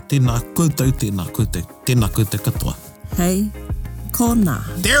ana, tēnā koutou katoa. Hei, kōnā.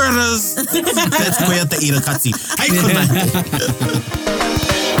 There it is! That's koea te irakati. Hei kona!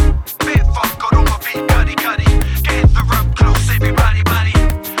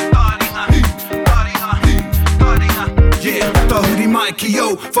 Ki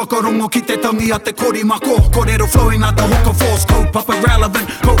o, whakarongo ki te tangi a te korimako. Kōrero flowing out the hook of force. Kaupapa relevant,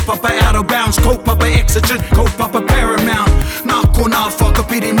 kaupapa out of bounds, kaupapa exigent, kaupapa paramount. Nā kona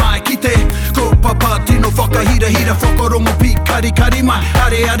whakapiri mai ki te kaupapa tino whakahira whakarongo pi kari mai.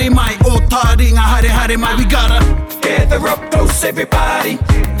 Hare mai, o tā ringa hare mai. We gotta gather up close everybody.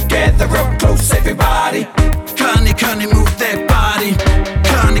 Gather up close everybody. Kani move that body.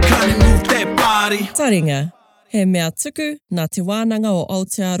 Kani move that body. Taringa. He mea tuku nā te wānanga o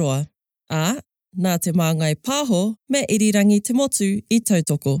Aotearoa, nā te māngai pāho me irirangi te motu I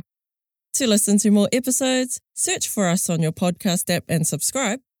tautoko. To listen to more episodes, search for us on your podcast app and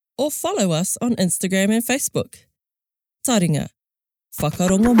subscribe, or follow us on Instagram and Facebook. Taringa.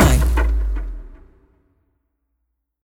 Whakarongo mai.